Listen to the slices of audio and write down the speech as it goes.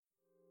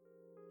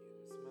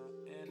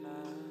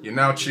You're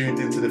now tuned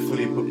into the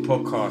Fully Booked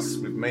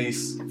podcast with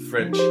Mace,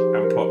 French,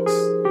 and Pox.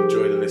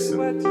 Enjoy the listen.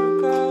 Where to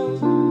go?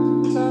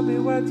 Tell me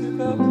where to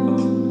go.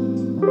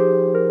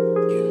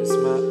 You is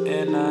my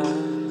inner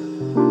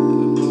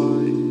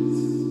voice.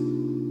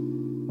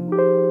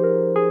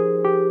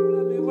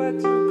 Tell me where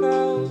to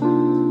go.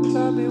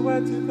 Tell me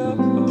where to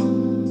go.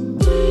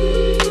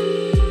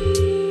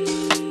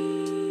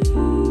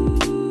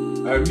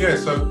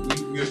 So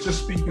we were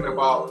just speaking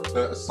about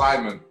the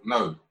assignment,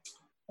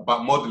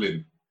 about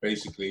modelling,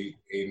 basically,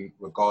 in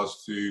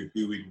regards to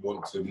who we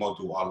want to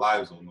model our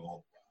lives on,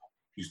 or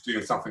who's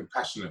doing something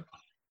passionate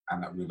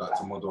and that we'd like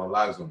to model our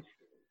lives on.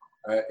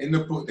 In the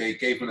book, they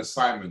gave an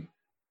assignment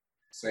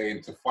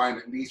saying to find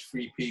at least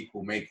 3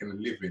 people making a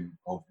living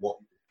of what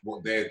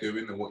they're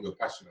doing and what you're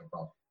passionate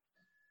about.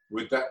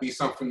 Would that be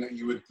something that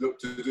you would look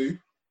to do?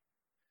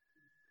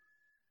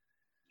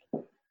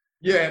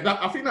 Yeah,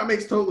 I think that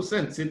makes total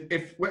sense.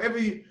 If wherever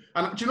you,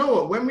 and do you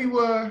know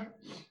what,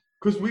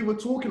 because we were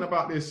talking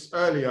about this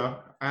earlier,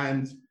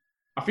 and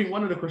I think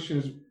one of the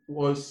questions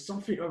was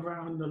something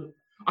around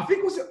are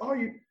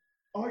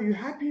you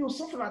happy or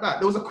something like that?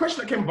 There was a question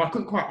that came up, I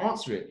couldn't quite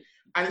answer it.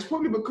 And it's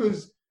probably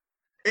because,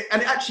 it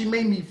actually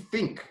made me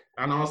think.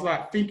 And I was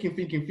like, thinking, it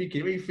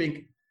made me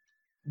think,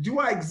 do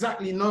I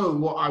exactly know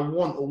what I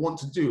want or want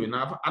to do? And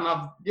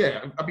I've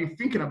been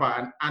thinking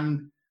about it,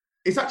 and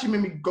it's actually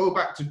made me go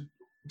back to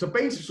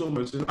basics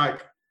almost, and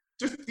like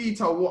just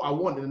detail what I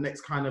want in the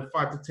next kind of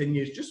 5 to 10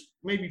 years, just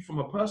maybe from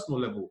a personal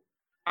level.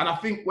 And I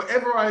think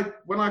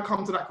when I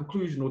come to that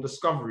conclusion or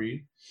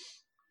discovery,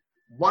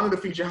 one of the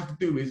things you have to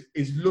do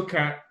is look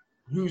at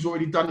who's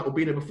already done it or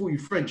been there before you.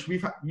 French,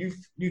 you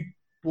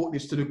brought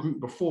this to the group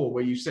before,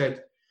 where you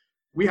said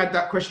we had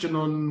that question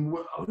on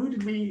who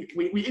did we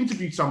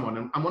interviewed someone,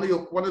 and one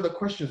of the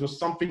questions was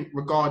something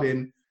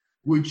regarding,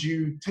 would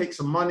you take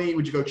some money?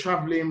 Would you go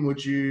traveling?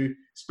 Would you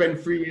spend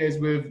 3 years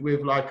with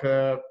like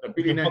a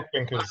billionaire? Book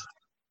thinkers.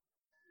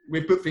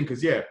 With book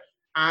thinkers, yeah.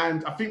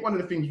 And I think one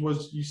of the things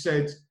was you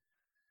said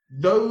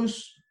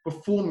those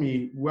before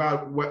me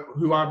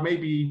who I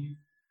maybe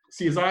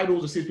see as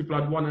idols or see as people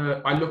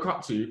I look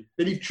up to,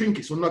 they leave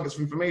trinkets or nuggets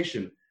of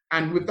information.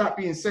 And with that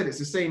being said, it's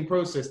the same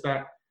process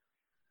that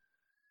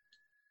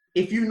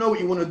if you know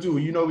what you want to do,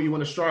 you know what you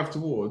want to strive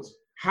towards,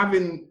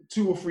 having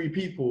 2 or 3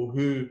 people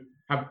who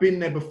have been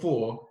there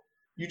before,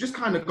 you just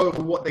kind of go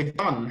over what they've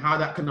done, how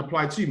that can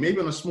apply to you. Maybe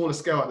on a smaller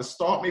scale at the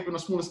start, maybe on a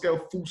smaller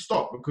scale full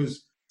stop,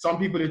 because some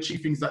people achieve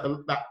things that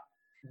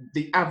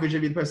the average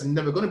every person is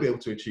never going to be able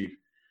to achieve.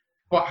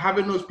 But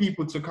having those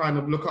people to kind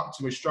of look up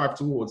to and strive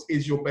towards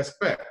is your best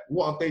bet.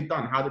 What have they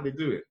done? How did they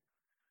do it?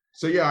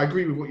 So yeah, I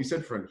agree with what you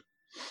said, French.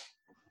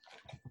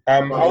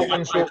 Sorry,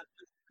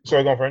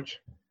 go on, French.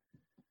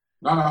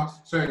 No,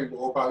 sorry,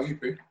 what about you,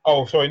 Pete?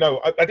 Oh, sorry,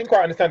 no, I didn't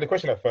quite understand the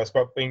question at first,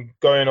 but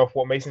going off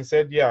what Mason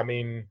said, yeah, I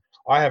mean,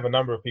 I have a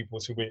number of people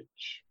to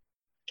which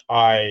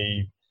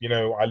I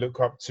look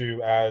up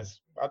to as,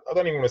 I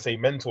don't even want to say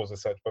mentors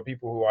as such, but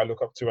people who I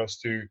look up to as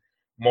to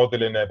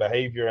modeling their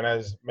behavior. And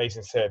as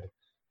Mason said,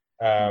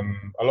 a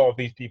lot of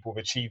these people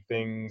have achieved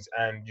things,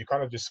 and you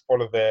kind of just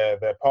follow their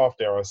path,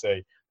 dare I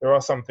say. There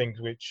are some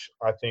things which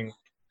I think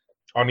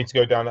I need to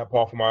go down that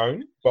path on my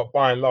own, but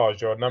by and large,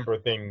 there are a number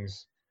of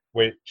things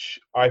which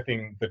I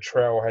think the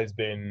trail has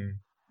been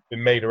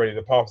made already.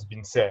 The path has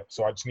been set,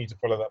 so I just need to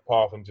follow that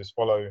path and just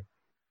follow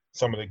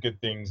some of the good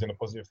things and the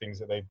positive things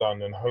that they've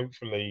done, and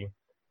hopefully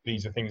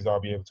these are things that I'll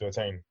be able to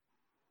attain.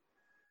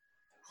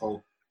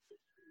 Cool.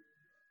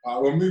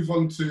 We'll move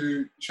on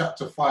to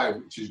chapter 5,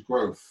 which is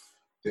growth,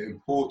 the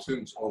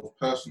importance of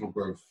personal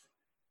growth.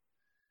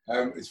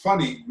 It's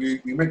funny, we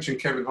mentioned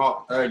Kevin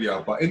Hart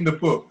earlier, but in the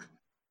book,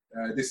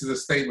 this is a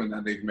statement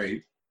that they've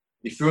made.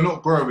 If you're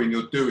not growing,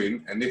 you're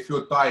doing, and if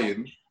you're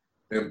dying,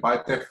 then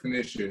by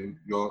definition,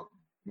 you're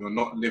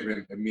not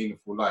living a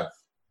meaningful life.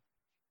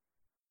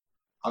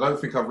 I don't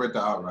think I've read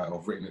that out right, or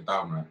I've written it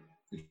down right.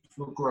 If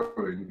you're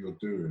growing, you're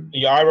doing.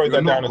 Yeah, I wrote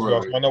that down as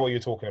well, so I know what you're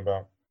talking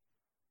about.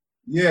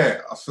 Yeah,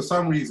 for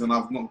some reason,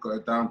 I've not got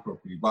it down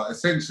properly, but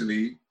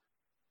essentially,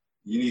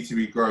 you need to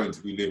be growing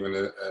to be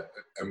living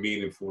a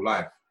meaningful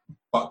life.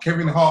 But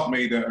Kevin Hart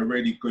made a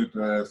really good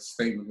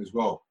statement as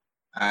well,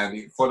 and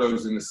it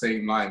follows in the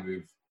same line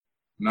with,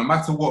 no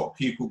matter what,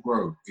 people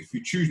grow. If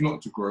you choose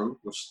not to grow,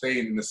 you're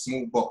staying in a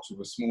small box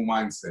with a small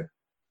mindset.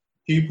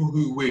 People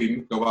who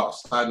win go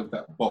outside of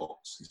that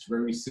box. It's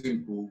very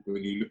simple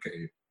when you look at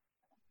it.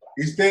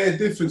 Is there a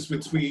difference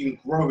between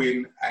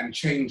growing and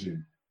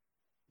changing?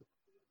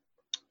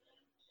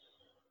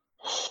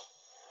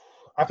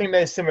 I think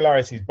there's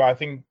similarities, but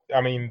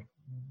I mean,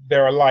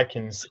 there are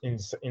likings in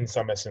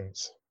some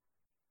essence.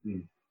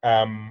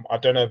 I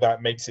don't know if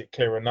that makes it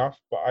clear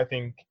enough, but I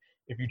think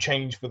if you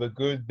change for the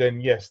good, then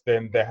yes,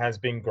 then there has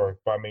been growth.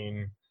 But I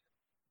mean,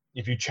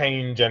 if you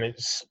change and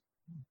it's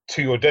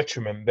to your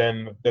detriment,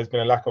 then there's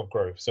been a lack of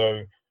growth.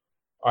 So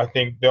I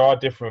think they are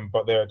different,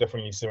 but there are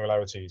definitely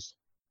similarities.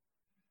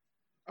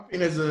 I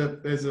think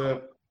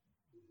there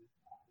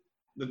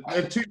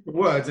are 2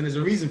 words, and there's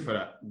a reason for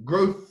that.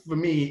 Growth for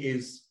me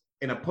is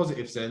in a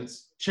positive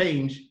sense,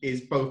 change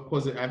is both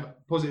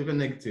positive and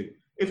negative.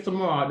 If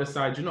tomorrow I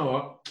decide, you know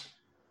what,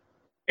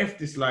 F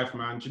this life,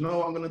 man, do you know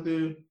what I'm going to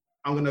do?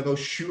 I'm going to go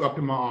shoot up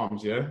in my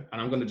arms, yeah?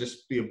 And I'm going to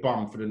just be a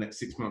bum for the next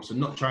 6 months and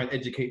not try and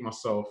educate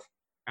myself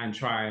and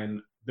try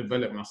and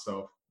develop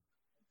myself.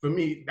 For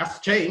me, that's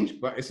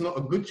change, but it's not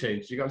a good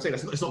change. You know what I'm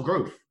saying? It's not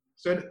growth.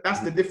 So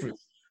that's the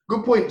difference.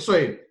 Good point.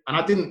 Sorry. And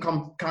I didn't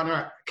come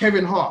counter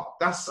Kevin Hart.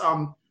 That's,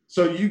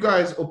 so you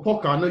guys, or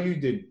Poker, I know you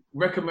did,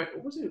 recommend,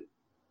 what was it?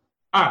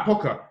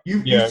 Poker.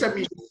 You sent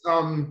me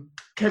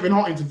Kevin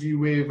Hart interview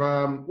with,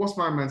 what's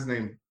my man's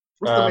name?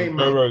 What's the main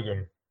man? Joe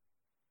Rogan.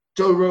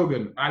 Joe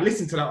Rogan. I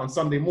listened to that on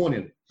Sunday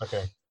morning.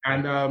 Okay.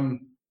 And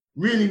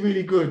really,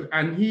 really good.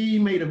 And he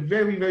made a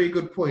very, very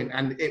good point.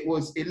 And it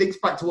links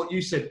back to what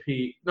you said,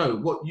 Pete. No,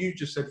 what you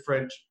just said,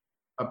 French,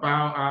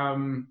 about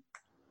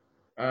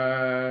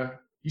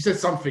you said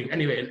something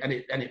anyway, and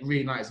it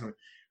reignites me.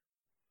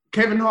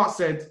 Kevin Hart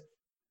said,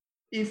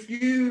 if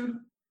you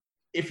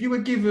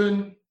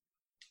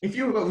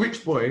were a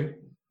rich boy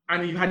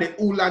and you had it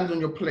all land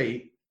on your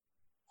plate,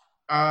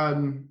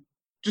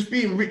 just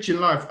being rich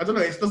in life, I don't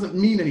know, it doesn't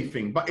mean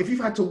anything. But if you've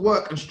had to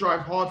work and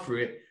strive hard for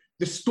it,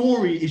 the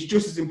story is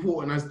just as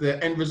important as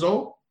the end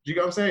result. Do you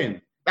get what I'm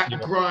saying?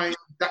 That grind,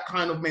 that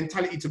kind of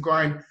mentality to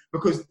grind,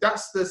 because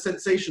that's the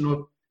sensation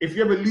of, if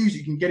you ever lose,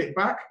 you can get it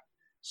back.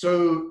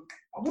 So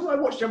what did I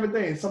watch the other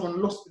day? And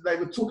someone lost, they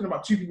were talking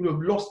about two people who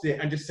have lost it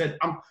and just said,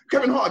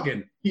 Kevin Hart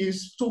again.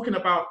 He's talking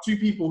about two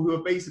people who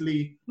have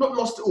basically not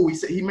lost it all.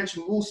 He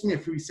mentioned Will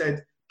Smith, who he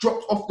said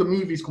dropped off the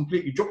movies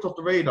completely, dropped off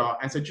the radar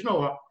and said, you know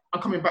what?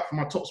 I'm coming back for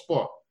my top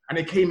spot. And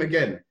they came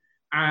again.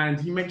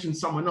 And he mentioned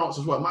someone else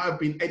as well. It might have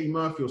been Eddie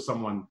Murphy or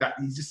someone that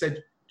he just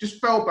said,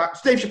 just fell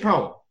back. Dave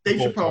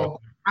Chappelle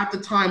had the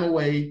time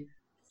away,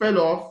 fell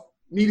off,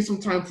 needed some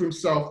time for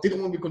himself,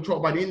 didn't want to be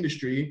controlled by the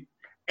industry.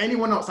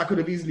 Anyone else I could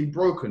have easily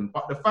broken.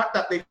 But the fact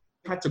that they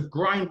had to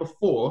grind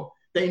before,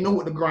 they know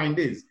what the grind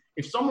is.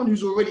 If someone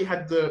who's already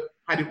had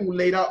it all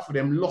laid out for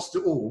them, lost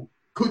it all,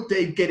 could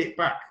they get it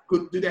back?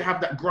 Do they have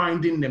that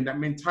grind in them, that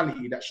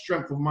mentality, that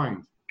strength of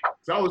mind?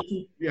 So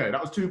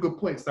that was two good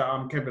points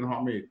that Kevin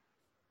Hart made.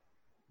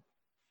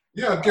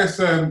 Yeah, I guess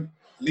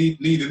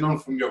leading on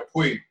from your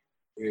point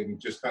in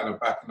just kind of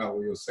backing up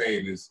what you're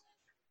saying is,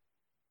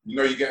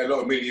 you get a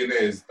lot of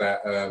millionaires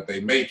that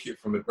they make it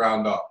from the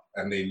ground up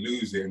and they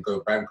lose it and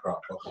go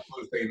bankrupt. But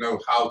because they know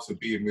how to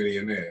be a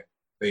millionaire,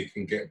 they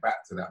can get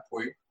back to that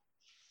point.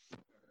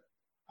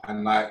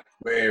 And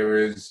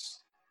whereas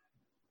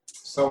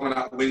someone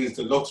that wins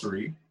the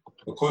lottery,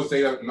 because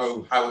they don't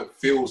know how it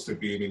feels to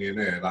be a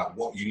millionaire, like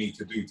what you need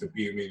to do to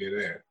be a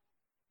millionaire,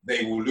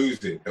 they will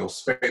lose it. They'll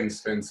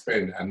spend,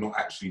 and not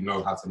actually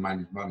know how to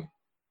manage money.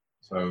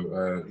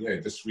 So,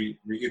 just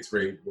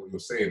reiterate what you're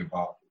saying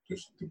about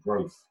just the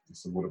growth.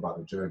 It's all about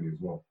the journey as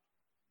well.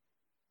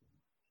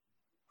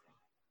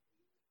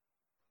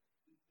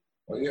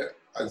 But yeah,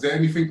 is there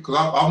anything? Because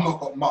I've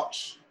not got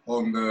much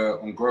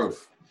on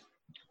growth.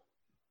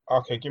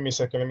 Okay, give me a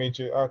second. Let me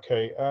do.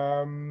 Okay,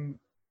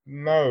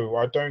 no,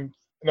 I don't.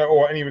 No,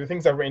 or anyway, the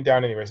things I've written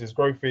down anyway is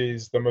growth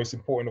is the most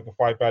important of the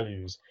 5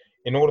 values.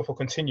 In order for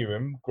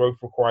continuum, growth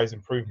requires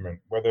improvement,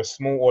 whether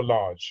small or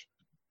large.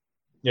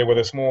 Yeah,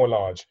 whether small or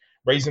large.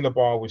 Raising the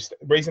bar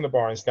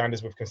and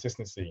standards with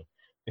consistency.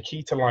 The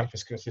key to life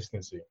is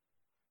consistency.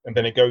 And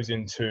then it goes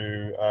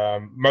into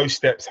most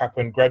steps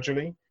happen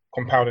gradually,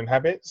 compounding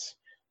habits.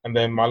 And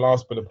then my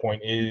last bullet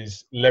point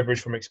is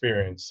leverage from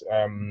experience,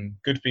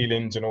 good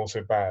feelings and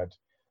also bad.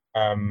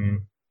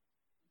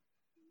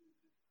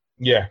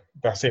 Yeah,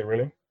 that's it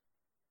really.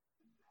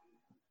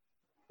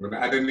 You want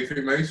to add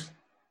anything, Mace?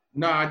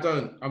 No, I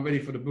don't. I'm ready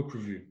for the book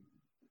review.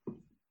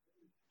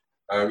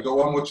 We got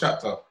one more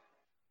chapter.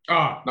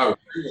 No,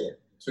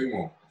 two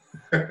more.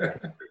 All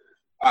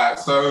right,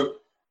 so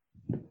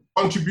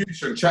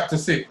contribution, chapter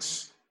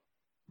 6.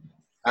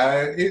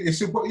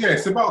 It's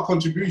about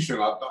contribution.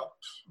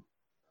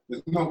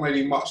 There's not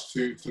really much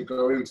to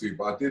go into,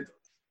 but I did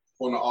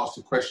want to ask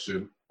the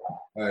question: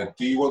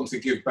 do you want to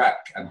give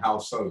back, and how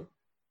so?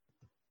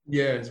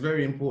 Yeah, it's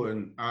very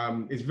important.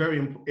 It's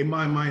very in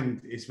my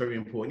mind. It's very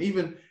important.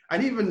 Even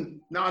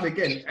now and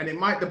again, and it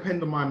might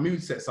depend on my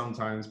mood set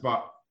sometimes.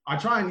 But I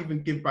try and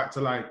even give back to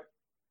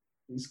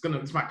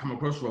this might come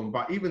across wrong,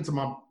 but even to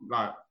my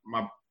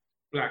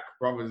black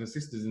brothers and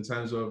sisters in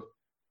terms of,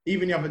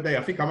 even the other day,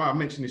 I think I might have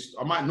mentioned this.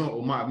 I might not,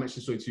 or might have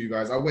mentioned this to you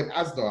guys. I went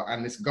Asda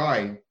and this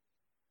guy,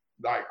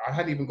 I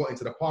hadn't even got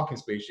into the parking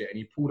space yet, and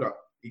he pulled up.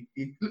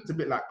 He looked a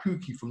bit like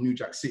Pookie from New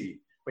Jack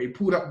City, but he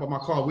pulled up by my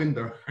car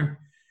window.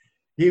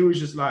 He was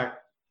just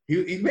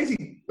he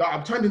basically,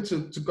 I turned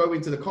him to go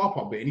into the car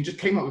park bit, and he just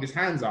came up with his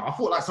hands out. I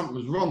thought something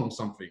was wrong or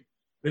something.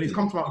 Then he's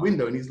come to my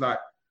window and he's like,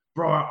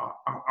 bro,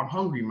 I'm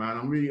hungry, man.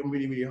 I'm really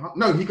hungry.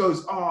 No, he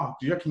goes, do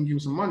you reckon you can give me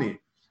some money?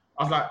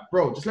 I was like,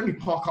 bro, just let me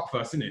park up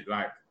first, innit?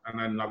 And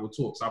then we'll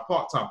talk. So I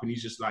parked up and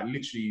he's just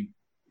literally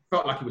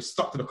felt like he was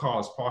stuck to the car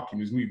as parking.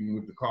 He was moving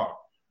with the car.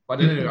 But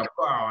then I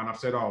got out and I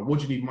said, what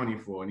do you need money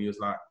for? And he was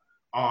like,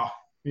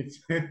 he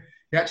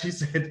actually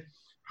said,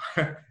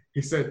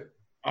 he said,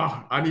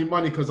 I need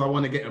money because I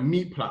want to get a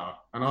meat platter.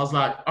 And I was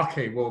like,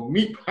 okay, well,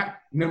 meat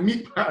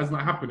platter is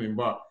not happening,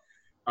 but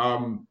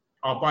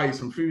I'll buy you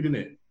some food in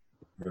it.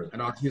 Yeah.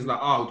 And he's like,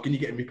 oh, can you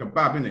get me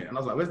kebab in it? And I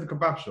was like, where's the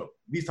kebab shop?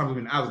 These times I've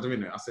been Asda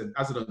in it. I said,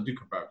 Asda doesn't do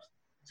kebabs.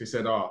 So he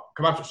said, oh,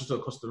 kebab shop's just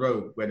across the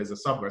road where there's a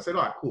Subway. I said,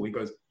 all right, cool. He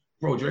goes,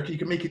 bro, do you reckon you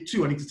can make it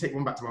 2? I need to take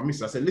one back to my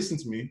missus. I said, listen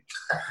to me.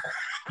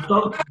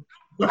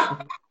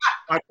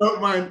 I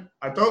don't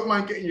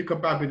mind getting you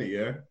kebab in it,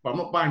 yeah? But I'm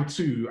not buying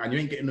 2 and you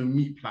ain't getting a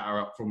meat platter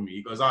up from me.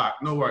 He goes, all right,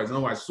 no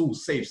worries. Soul,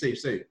 safe.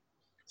 So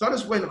I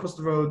just went across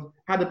the road,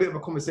 had a bit of a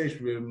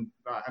conversation with him,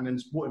 and then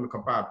just bought him a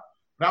kebab.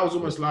 That was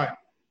almost like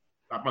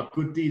my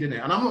good deed in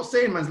it. And I'm not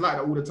saying man's like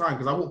that all the time,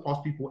 because I walk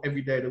past people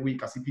every day of the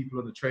week. I see people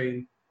on the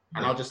train,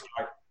 and I just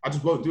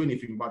won't do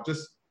anything. But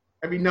just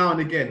every now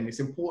and again, it's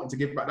important to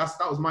give back.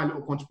 That was my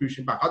little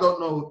contribution back. I don't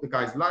know the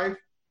guy's life.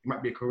 He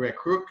might be a career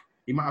crook.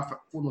 He might have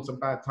fallen on some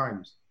bad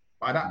times.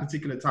 But at that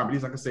particular time, at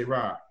least I can say,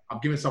 right, I'm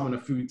giving someone a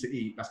food to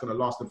eat that's going to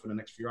last them for the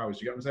next few hours.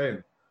 You get what I'm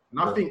saying?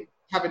 And I think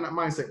having that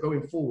mindset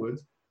going forward,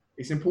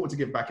 it's important to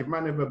give back. If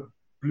man ever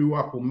blew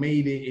up or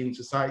made it in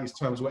society's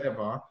terms,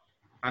 whatever,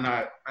 and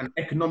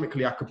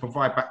economically I could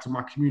provide back to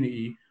my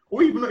community,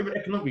 or even not even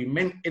economically,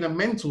 in a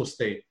mental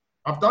state.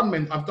 I've done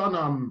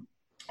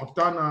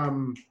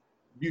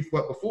youth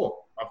work before.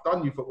 I've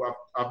done youth work.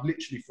 I've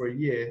literally for a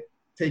year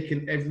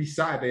taken every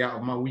Saturday out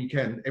of my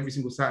weekend, every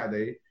single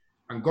Saturday,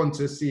 and gone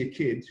to see a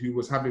kid who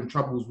was having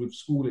troubles with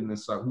schooling and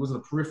stuff, who was on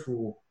the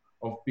peripheral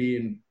of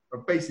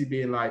basically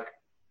being like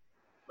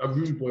a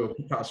rude boy or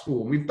kicked out of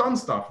school. And we've done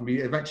stuff, and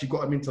we've actually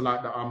got him into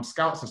like the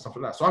scouts and stuff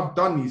like that. So I've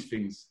done these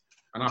things,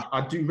 and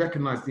I do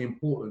recognize the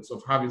importance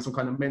of having some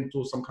kind of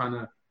mentor, some kind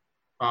of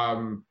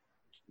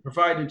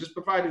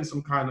providing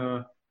some kind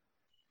of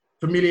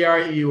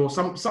familiarity, or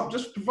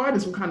just providing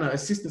some kind of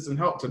assistance and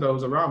help to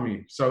those around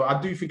me. So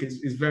I do think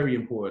it's very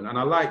important. And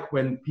I like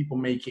when people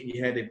make it in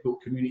your head, they've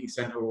built community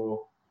center,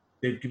 or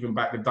they've given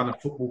back, they've done a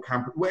football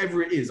camp,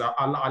 whatever it is.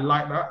 I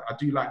like that. I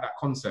do like that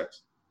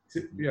concept.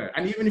 Yeah.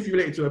 And even if you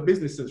relate it to a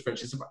business sense,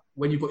 it's about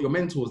when you've got your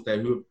mentors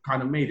there who have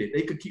kind of made it,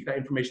 they could keep that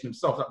information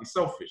themselves. That'd be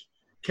selfish.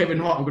 Kevin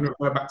Hart, I'm going to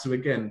refer back to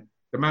again.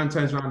 The man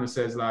turns around and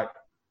says, like,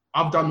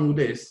 I've done all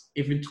this.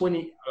 If in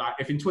 20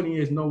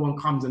 years no one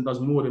comes and does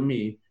more than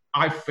me,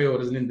 I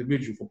failed as an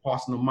individual for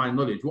passing on my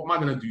knowledge. What am I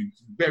going to do?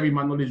 Bury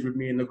my knowledge with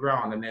me in the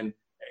ground, and then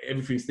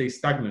everything stays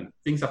stagnant.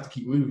 Things have to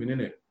keep moving,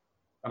 innit?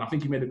 And I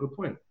think he made a good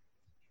point.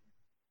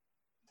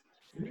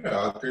 Yeah,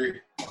 I agree.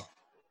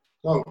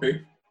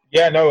 Okay.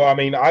 Yeah, no, I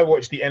mean, I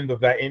watched the end of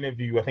that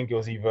interview. I think it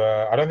was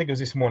I don't think it was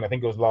this morning. I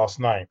think it was last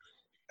night.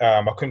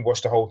 I couldn't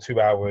watch the whole 2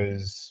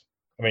 hours.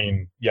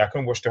 I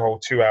couldn't watch the whole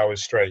 2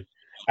 hours straight.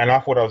 And I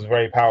thought that was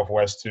very powerful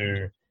as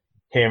to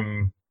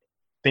him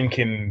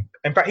thinking.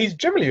 In fact, he's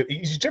generally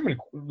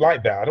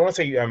like that. I don't want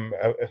to say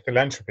a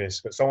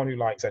philanthropist, but someone who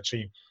likes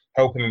actually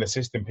helping and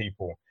assisting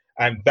people.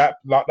 And that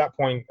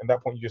point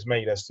you just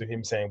made as to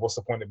him saying, "What's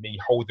the point of me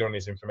holding on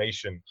this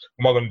information?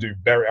 What am I going to do?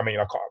 Bury? I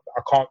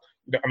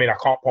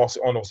can't pass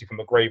it on, obviously, from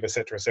the grave,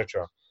 etc.,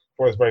 etc."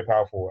 So it's very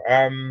powerful.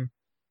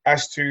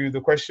 As to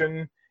the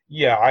question,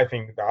 yeah, I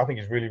think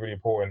it's really, really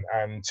important.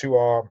 And to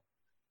our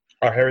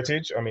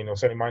heritage, I mean, or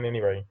certainly mine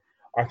anyway,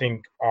 I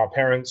think my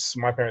parents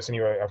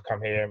anyway, have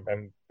come here,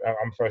 and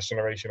I'm first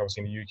generation,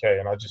 obviously, in the UK,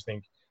 and I just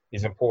think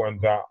it's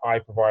important that I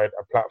provide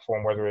a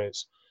platform, whether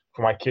it's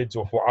for my kids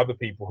or for other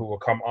people who will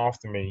come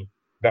after me,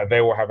 that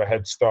they will have a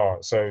head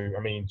start. So, I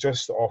mean,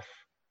 just off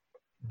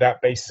that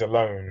basis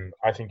alone,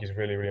 I think is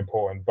really, really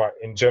important. But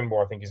in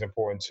general, I think it's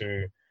important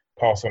to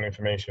pass on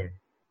information.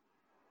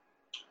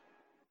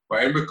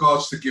 But in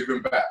regards to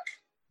giving back.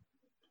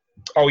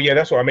 Oh yeah,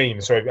 that's what I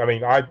mean. So I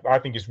mean, I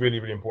think it's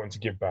really, really important to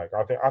give back.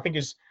 I think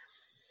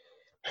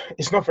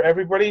it's not for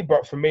everybody,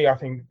 but for me, I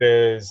think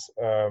there's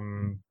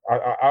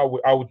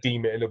I would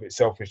deem it a little bit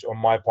selfish on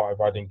my part if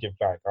I didn't give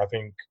back. I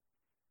think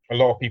a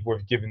lot of people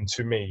have given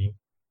to me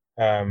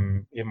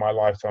in my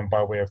lifetime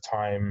by way of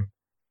time,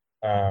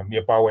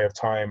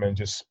 and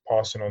just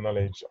passing on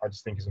knowledge. I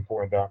just think it's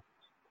important that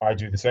I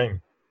do the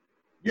same.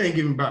 You ain't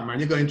giving back, man.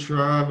 You're going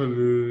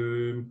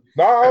traveling.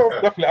 No,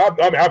 definitely.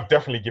 I've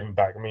definitely given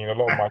back. I mean, a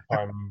lot of my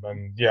time,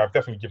 and yeah, I've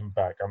definitely given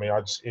back. I mean,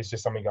 it's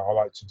just something that I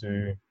like to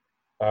do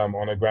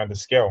on a grander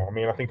scale. I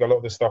mean, I think a lot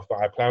of the stuff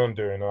that I plan on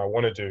doing and I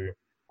want to do,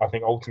 I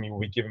think ultimately will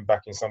be given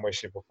back in some way,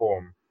 shape, or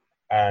form.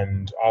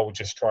 And I will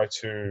just try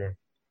to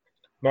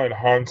not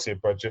enhance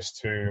it, but just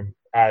to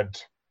add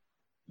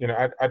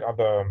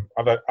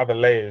other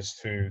layers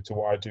to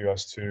what I do,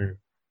 as to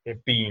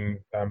it being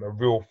a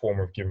real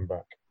form of giving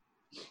back.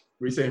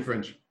 What are you saying,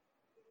 French?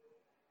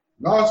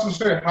 No, I was just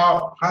saying,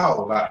 how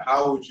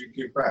would you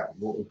give back?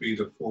 What would be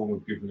the form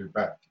of giving it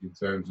back in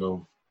terms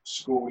of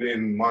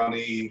schooling,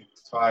 money,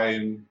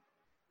 time?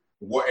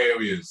 What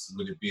areas?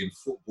 Would it be in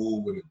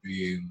football? Would it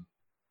be in,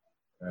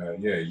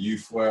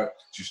 youth work,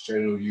 just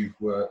general youth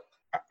work?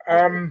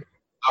 I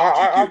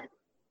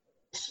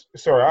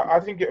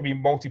think it would be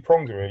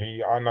multi-pronged,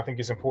 really, and I think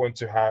it's important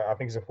to have. I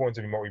think it's important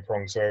to be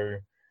multi-pronged. So,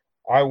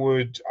 I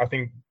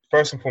think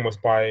first and foremost,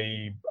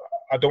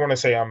 I don't want to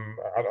say I'm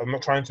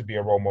not trying to be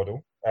a role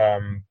model,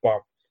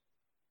 but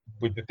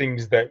with the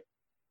things that,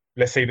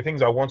 let's say, the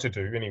things I want to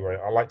do anyway,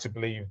 I like to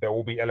believe there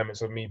will be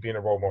elements of me being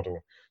a role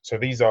model. So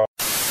these are.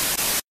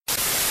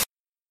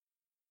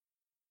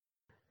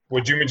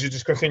 Would you mean to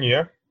just continue?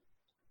 Yeah.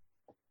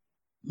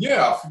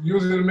 Yeah, you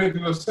was in the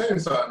middle of saying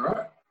something,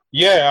 right?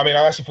 Yeah, I mean,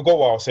 I actually forgot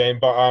what I was saying,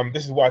 but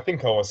this is what I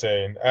think I was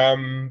saying.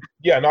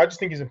 Yeah, no, I just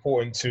think it's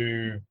important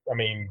to, I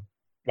mean,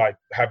 like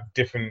have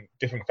different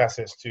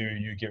facets to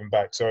you giving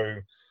back.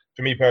 So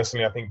for me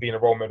personally, I think being a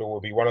role model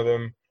will be one of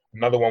them.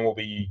 Another one will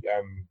be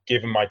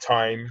giving my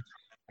time,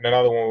 and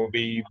another one will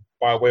be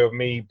by way of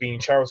me being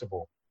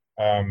charitable.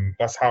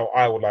 That's how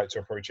I would like to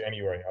approach it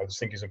anyway. I just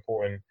think it's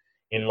important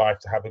in life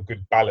to have a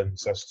good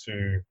balance as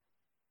to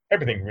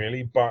everything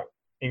really. But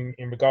in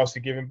regards to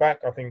giving back,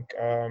 I think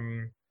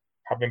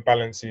having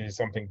balance is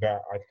something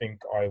that I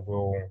think I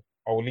will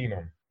lean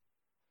on.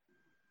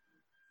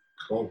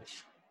 Cool.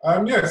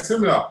 Yeah,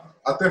 similar.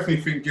 I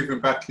definitely think giving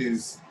back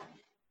is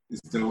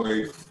the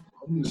way. I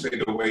wouldn't say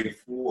the way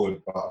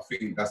forward, but I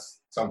think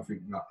that's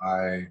something that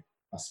I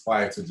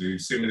aspire to do.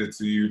 Similar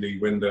to you, Lee,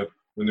 when the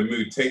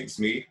mood takes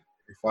me,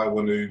 if I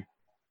want to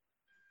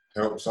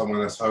help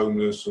someone that's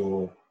homeless,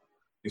 or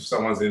if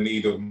someone's in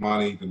need of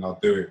money, then I'll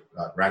do it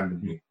like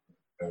randomly.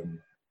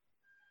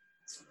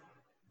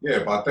 Yeah,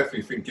 but I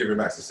definitely think giving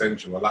back's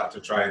essential. I like to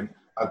try and,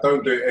 I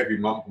don't do it every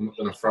month, I'm not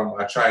going to front,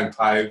 but I try and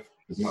tithe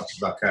as much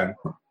as I can.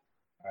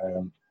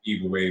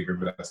 Either way,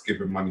 whether that's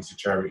giving money to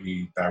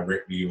charity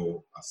directly,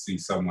 or I see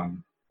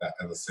someone that,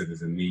 as I said,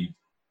 is in need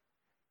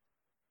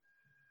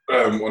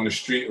on the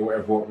street or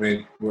whatever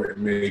it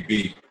may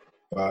be.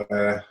 But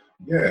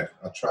yeah,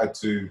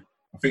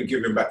 I think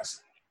giving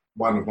back's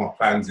one of my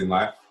plans in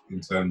life, in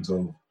terms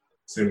of,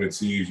 similar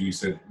to you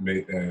said,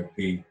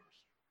 P,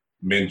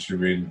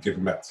 mentoring,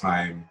 giving back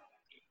time,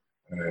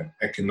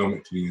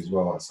 economically as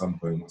well at some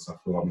point, once I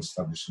feel I'm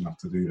established enough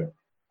to do that.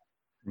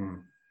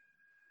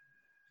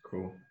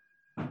 Cool.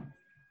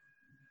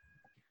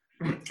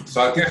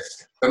 So I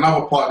guess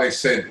another part they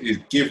said is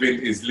giving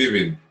is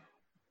living.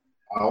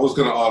 I was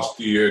going to ask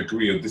do you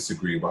agree or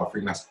disagree, but I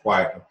think that's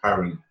quite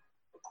apparent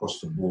across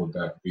the board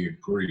that we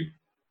agree.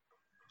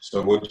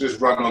 So we'll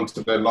just run on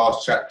to the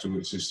last chapter,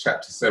 which is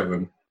chapter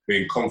 7,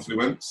 being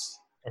confluence.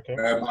 Okay.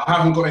 I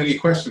haven't got any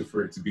question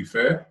for it, to be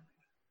fair.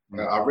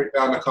 I wrote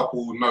down a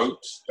couple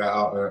notes that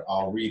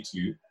I'll read to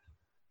you.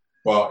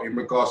 But in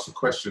regards to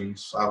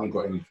questions, I haven't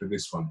got any for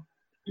this one.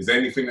 Is there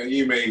anything that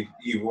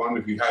either one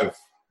of you have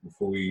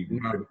before we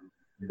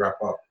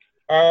wrap up?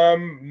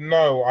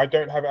 No, I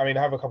don't have. I mean,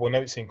 I have a couple of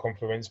notes in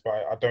confluence, but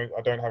I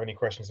don't have any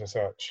questions as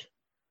such.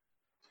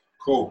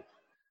 Cool.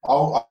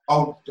 I'll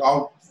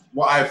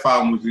what I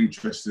found was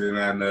interesting,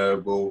 and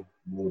we'll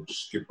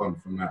skip on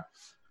from that.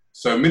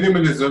 So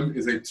minimalism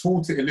is a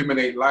tool to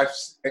eliminate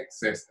life's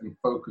excess and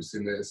focus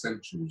in the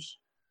essentials.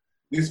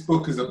 This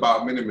book is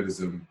about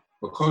minimalism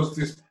because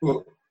this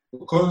book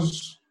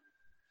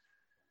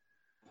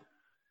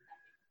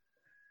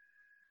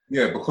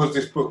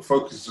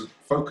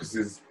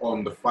focuses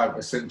on the 5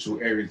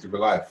 essential areas of your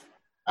life.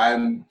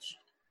 And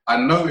I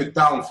noted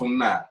down from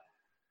that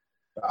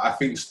I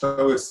think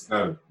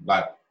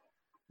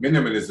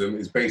minimalism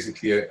is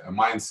basically a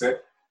mindset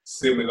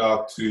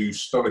similar to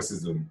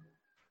Stoicism.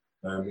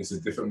 It's a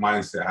different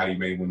mindset how you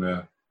may want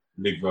to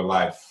live your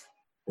life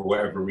for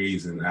whatever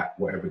reason at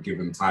whatever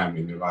given time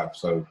in your life.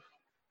 So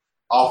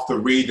after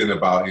reading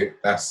about it,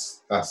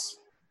 that's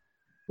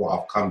what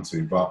I've come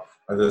to. But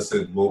as I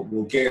said,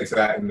 we'll get into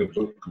that in the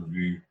book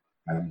review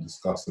and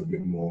discuss a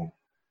bit more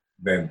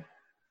then.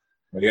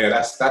 But yeah,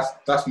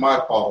 that's my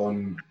part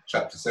on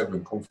chapter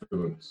 7,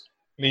 confluence.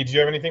 Lee, do you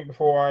have anything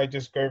before I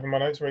just go over my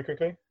notes very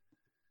quickly?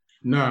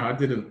 No, I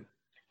didn't.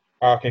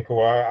 Okay,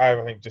 cool. I have,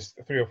 I think, just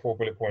 3 or 4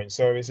 bullet points.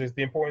 So it says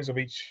the importance of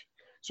each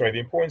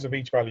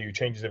value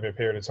changes over a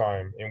period of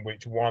time, in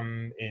which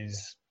one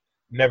is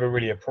never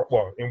really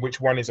in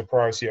which one is a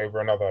priority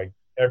over another,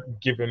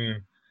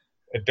 given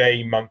a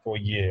day, month, or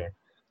year.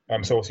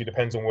 So obviously it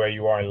depends on where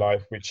you are in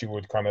life, which you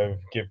would kind of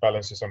give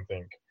balance to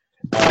something.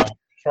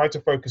 Try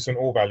to focus on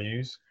all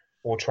values,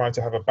 or try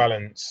to have a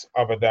balance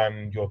other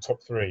than your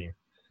top 3.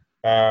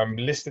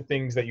 List the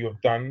things that you have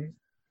done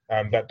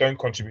that don't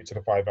contribute to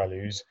the 5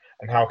 values,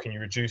 and how can you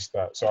reduce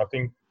that? So I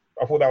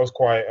thought that was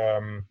quite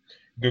a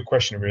good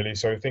question, really.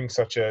 So things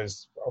such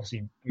as,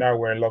 obviously now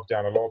we're in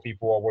lockdown, a lot of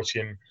people are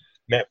watching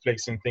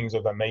Netflix and things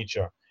of that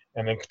nature,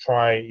 and then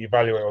try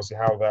evaluate also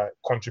how that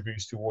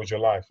contributes towards your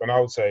life. And I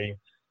would say,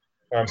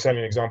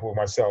 certainly an example of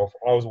myself,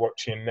 I was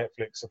watching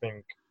Netflix, I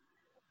think,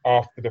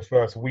 after the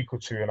first week or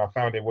 2, and I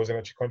found it wasn't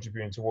actually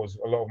contributing towards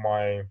a lot of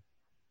my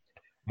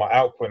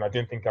output, and I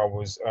didn't think I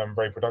was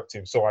very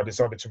productive. So I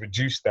decided to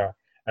reduce that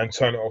and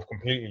turn it off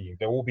completely.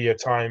 There will be a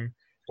time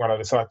when I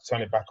decide to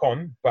turn it back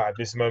on, but at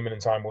this moment in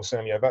time, or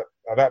certainly at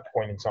that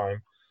point in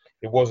time,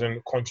 it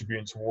wasn't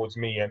contributing towards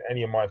me and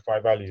any of my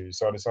 5 values.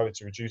 So I decided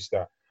to reduce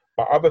that.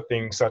 But other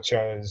things such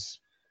as,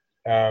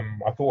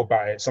 I thought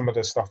about it, some of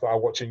the stuff that I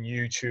watch on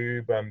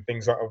YouTube and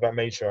things of that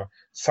nature,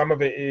 some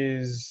of it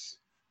is,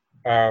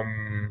 it's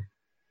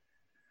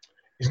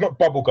not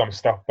bubblegum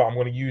stuff, but I'm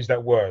going to use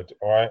that word,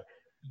 all right?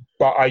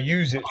 but I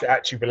use it to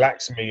actually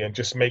relax me and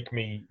just make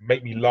me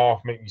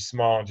laugh, make me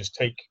smile, and just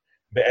take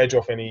the edge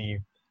off any,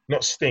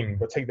 not sting,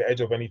 but take the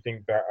edge off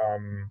anything that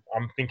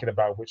I'm thinking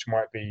about, which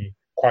might be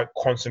quite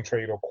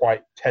concentrated or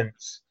quite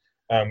tense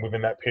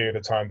within that period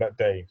of time that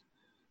day.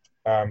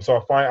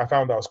 So I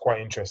found that was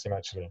quite interesting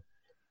actually.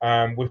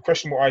 With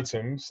questionable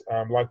items,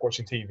 like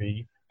watching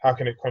TV, how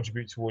can it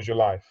contribute towards your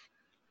life?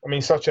 I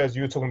mean, such as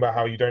you were talking about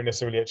how you don't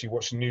necessarily actually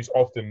watch the news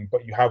often,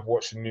 but you have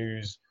watched the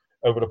news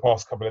over the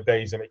past couple of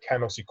days, and it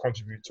can also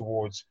contribute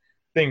towards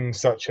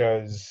things such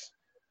as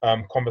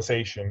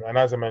conversation, and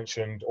as I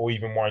mentioned, or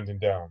even winding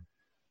down.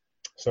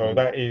 So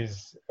that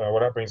is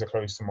that brings a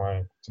close to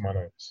my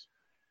notes.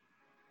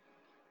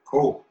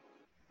 Cool.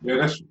 Yeah,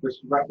 let's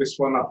wrap this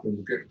one up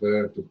and get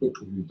the book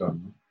review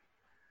done.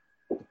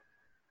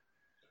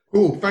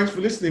 Cool. Thanks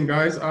for listening,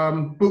 guys.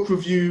 Book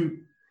review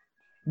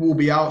will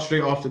be out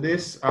straight after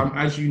this.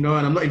 As you know,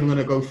 and I'm not even going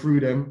to go through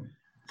them.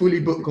 Fully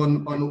booked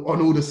on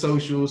all the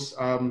socials.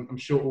 I'm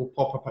sure it will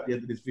pop up at the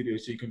end of this video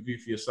so you can view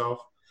for yourself.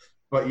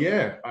 But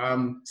yeah,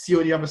 see you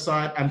on the other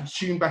side and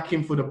tune back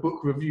in for the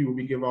book review where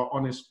we give our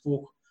honest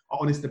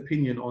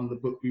opinion on the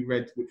book we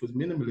read, which was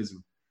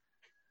Minimalism.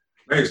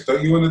 Mace,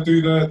 don't you want to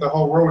do the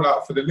whole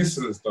rollout for the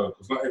listeners though?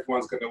 Because not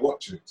everyone's going to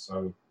watch it.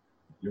 So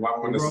you might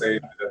want to say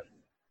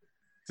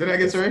that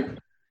again, sorry? You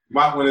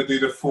might want to do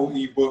the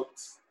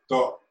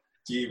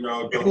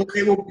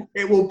 40books.gmail.com.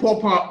 It will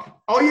pop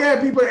up. Oh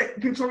yeah,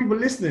 some people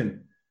listening.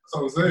 That's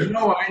what I'm saying. You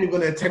know what? I ain't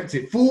going to attempt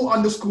it.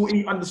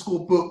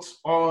 Full_E_books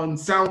on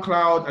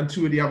SoundCloud and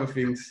 2 of the other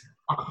things.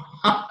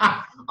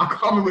 I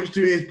can't remember which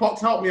 2 it is.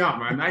 Pops, help me out,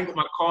 man. I ain't got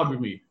my card with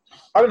me.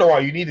 I don't know why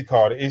you need a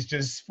card. It's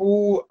just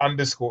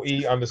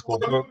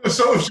full_E_books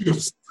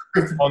Socials.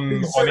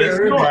 on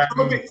Instagram. Some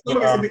of it's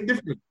a bit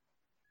different.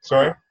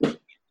 Sorry?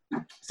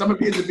 Some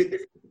of it is a bit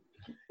different.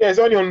 Yeah, it's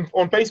only on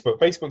Facebook.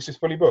 Facebook's just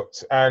fully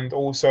booked. And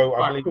also,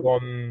 I believe cool.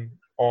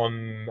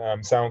 on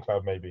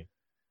SoundCloud, maybe.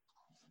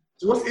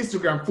 So what's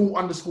Instagram?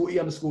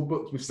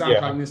 Full_E_books with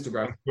SoundCloud and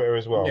Instagram. Twitter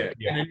as well. Yeah.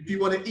 And then if you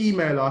want to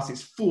email us,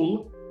 it's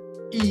full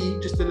E,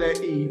 just the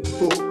letter E,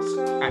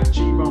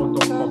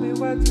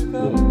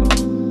 books@gmail.com.